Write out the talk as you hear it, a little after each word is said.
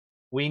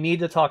we need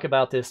to talk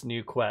about this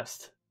new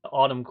quest, the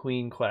Autumn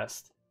Queen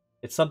quest.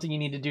 It's something you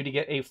need to do to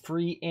get a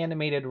free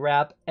animated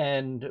wrap,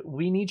 and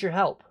we need your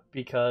help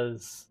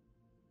because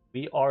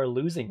we are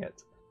losing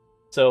it.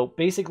 So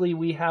basically,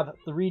 we have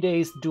 3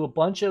 days to do a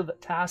bunch of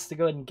tasks to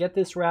go ahead and get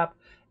this wrap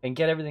and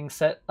get everything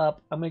set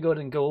up. I'm going to go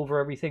ahead and go over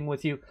everything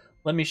with you.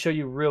 Let me show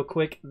you real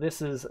quick.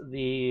 This is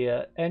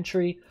the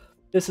entry.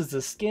 This is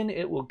the skin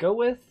it will go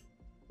with,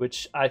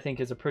 which I think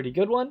is a pretty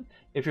good one.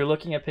 If you're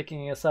looking at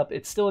picking this up,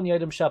 it's still in the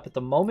item shop at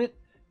the moment.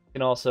 You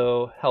can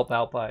also help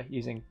out by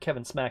using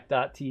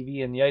kevinsmak.tv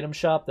in the item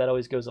shop. That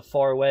always goes a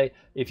far way.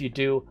 If you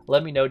do,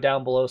 let me know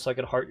down below so I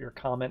could heart your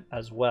comment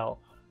as well.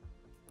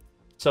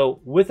 So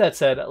with that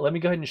said, let me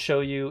go ahead and show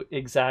you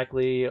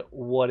exactly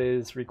what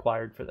is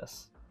required for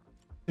this.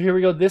 So here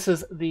we go. This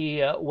is the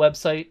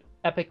website,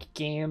 Epic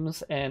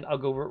Games, and I'll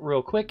go over it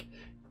real quick.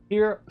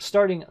 Here,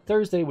 starting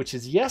Thursday, which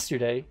is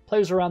yesterday,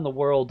 players around the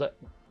world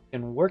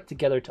can work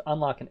together to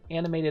unlock an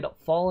animated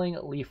falling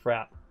leaf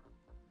wrap.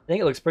 I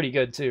think it looks pretty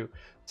good too.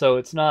 So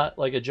it's not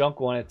like a junk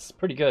one, it's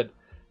pretty good.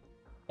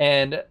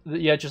 And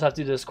you just have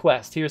to do this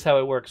quest. Here's how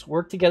it works.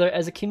 Work together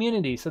as a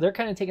community. So they're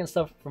kind of taking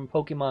stuff from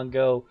Pokemon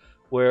Go,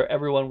 where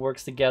everyone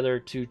works together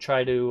to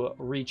try to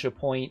reach a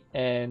point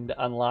and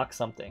unlock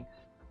something.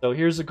 So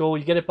here's the goal.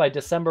 You get it by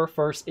December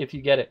 1st if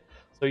you get it.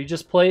 So you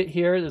just play it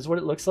here. This is what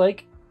it looks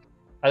like.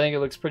 I think it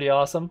looks pretty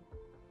awesome.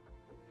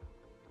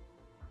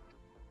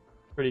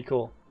 Pretty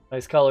cool.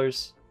 Nice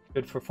colors.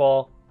 Good for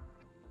fall.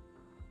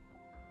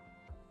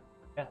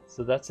 Yeah,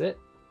 so that's it.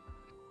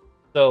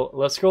 So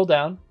let's scroll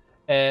down.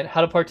 And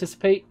how to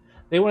participate.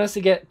 They want us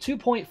to get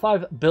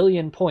 2.5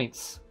 billion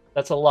points.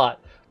 That's a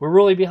lot. We're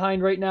really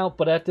behind right now,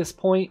 but at this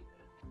point,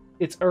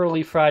 it's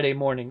early Friday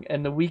morning,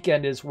 and the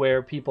weekend is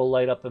where people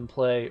light up and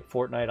play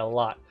Fortnite a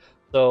lot.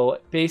 So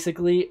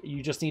basically,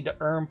 you just need to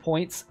earn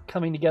points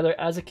coming together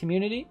as a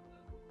community.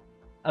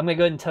 I'm going to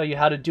go ahead and tell you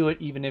how to do it,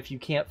 even if you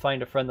can't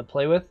find a friend to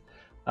play with.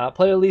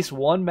 Play at least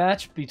one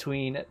match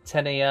between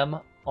 10 a.m.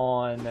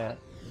 on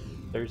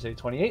Thursday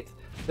 28th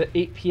to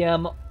 8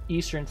 p.m.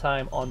 Eastern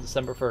Time on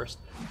December 1st.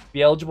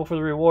 Be eligible for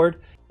the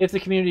reward. If the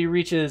community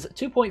reaches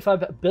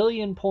 2.5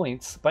 billion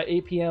points by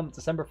 8 p.m.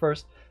 December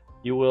 1st,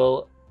 you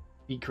will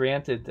be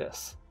granted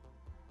this.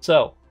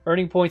 So,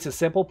 earning points is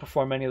simple.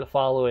 Perform any of the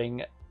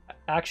following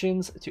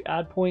actions to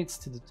add points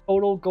to the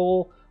total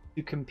goal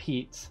to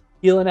compete.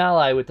 Heal an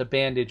ally with the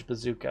bandage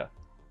bazooka.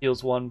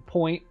 Heals 1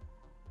 point.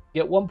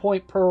 Get 1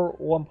 point per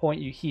 1 point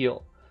you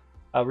heal.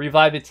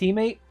 Revive a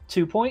teammate,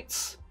 2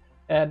 points.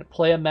 And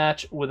play a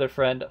match with a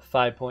friend,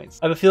 5 points.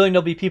 I have a feeling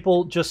there'll be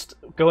people just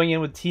going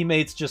in with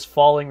teammates just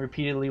falling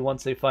repeatedly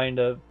once they find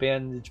a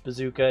bandage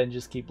bazooka and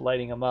just keep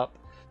lighting them up.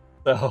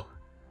 So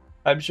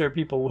I'm sure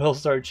people will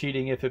start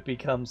cheating if it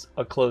becomes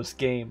a close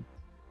game.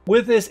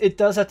 With this, it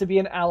does have to be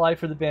an ally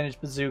for the bandage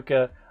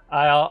bazooka.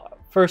 I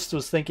first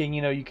was thinking,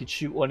 you could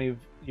shoot one of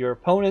your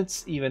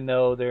opponents, even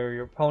though they're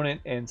your opponent,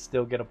 and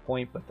still get a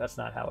point, but that's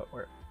not how it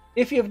works.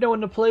 If you have no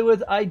one to play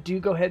with, I do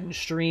go ahead and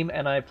stream,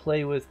 and I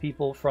play with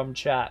people from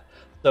chat.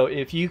 So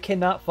if you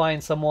cannot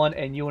find someone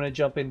and you want to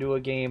jump into a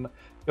game,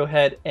 go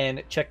ahead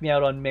and check me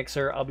out on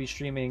Mixer. I'll be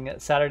streaming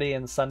Saturday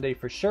and Sunday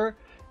for sure,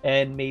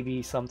 and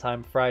maybe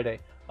sometime Friday.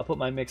 I'll put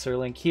my Mixer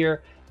link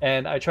here,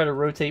 and I try to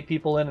rotate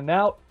people in and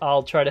out.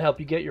 I'll try to help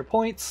you get your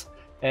points,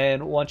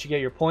 and once you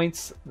get your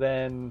points,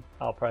 then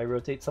I'll probably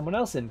rotate someone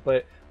else in.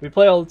 But we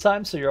play all the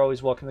time, so you're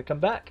always welcome to come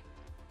back.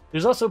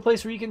 There's also a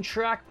place where you can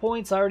track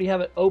points. I already have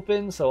it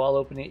open, so I'll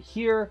open it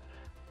here.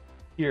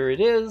 Here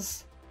it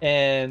is.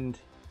 And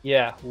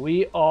yeah,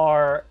 we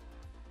are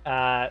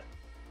at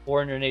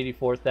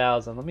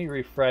 484,000. Let me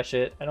refresh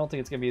it. I don't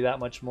think it's going to be that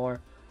much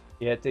more.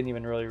 Yeah, it didn't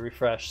even really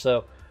refresh.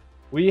 So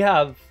we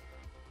have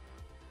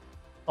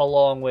a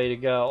long way to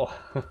go.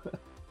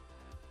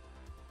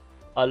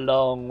 A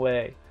long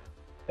way.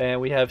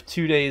 And we have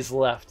 2 days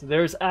left.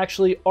 There's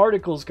actually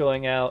articles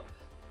going out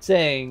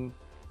saying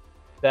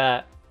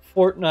that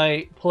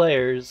Fortnite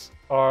players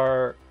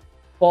are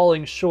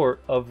falling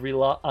short of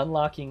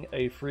unlocking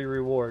a free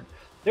reward.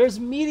 There's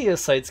media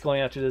sites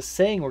going after this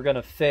saying we're going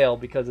to fail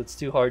because it's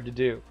too hard to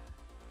do.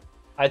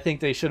 I think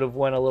they should have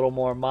went a little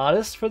more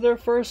modest for their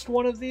first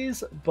one of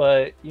these,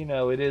 but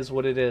it is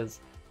what it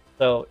is.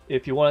 So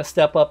if you want to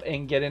step up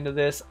and get into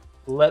this,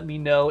 let me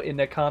know in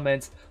the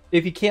comments.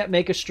 If you can't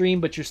make a stream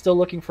but you're still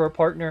looking for a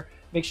partner,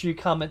 make sure you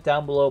comment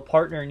down below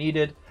partner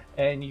needed,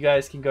 and you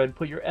guys can go ahead and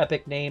put your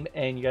epic name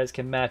and you guys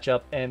can match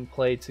up and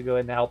play to go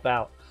ahead and help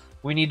out.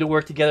 We need to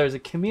work together as a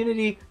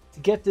community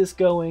to get this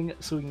going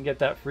so we can get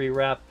that free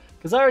wrap,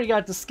 because I already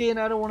got the skin.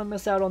 I don't want to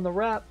miss out on the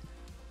wrap.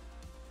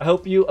 I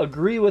hope you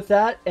agree with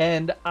that,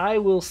 and I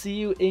will see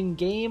you in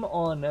game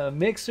on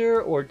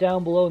Mixer or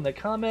down below in the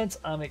comments.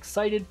 I'm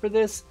excited for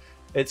this.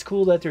 It's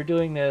cool that they're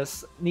doing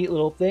this neat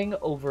little thing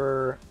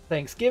over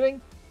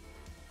Thanksgiving.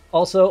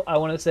 Also, I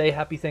want to say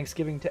happy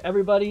Thanksgiving to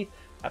everybody.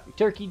 Happy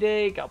Turkey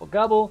Day, gobble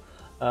gobble.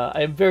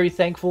 I am very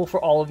thankful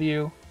for all of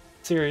you.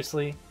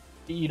 Seriously,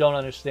 you don't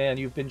understand.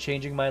 You've been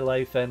changing my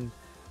life, and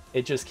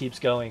it just keeps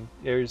going.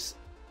 A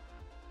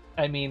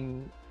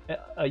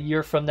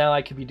year from now,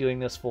 I could be doing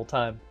this full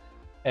time.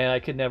 and I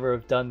could never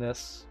have done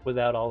this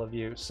without all of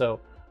you. So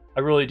I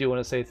really do want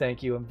to say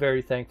thank you. I'm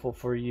very thankful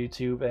for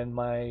YouTube and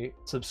my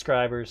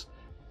subscribers,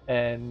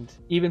 and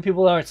even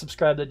people that aren't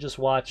subscribed that just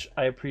watch.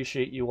 I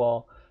appreciate you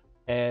all.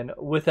 And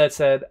with that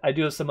said, I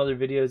do have some other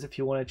videos. If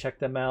you want to check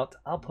them out,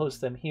 I'll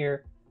post them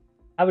here.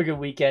 Have a good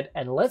weekend,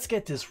 and let's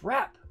get this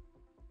wrapped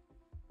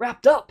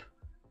up.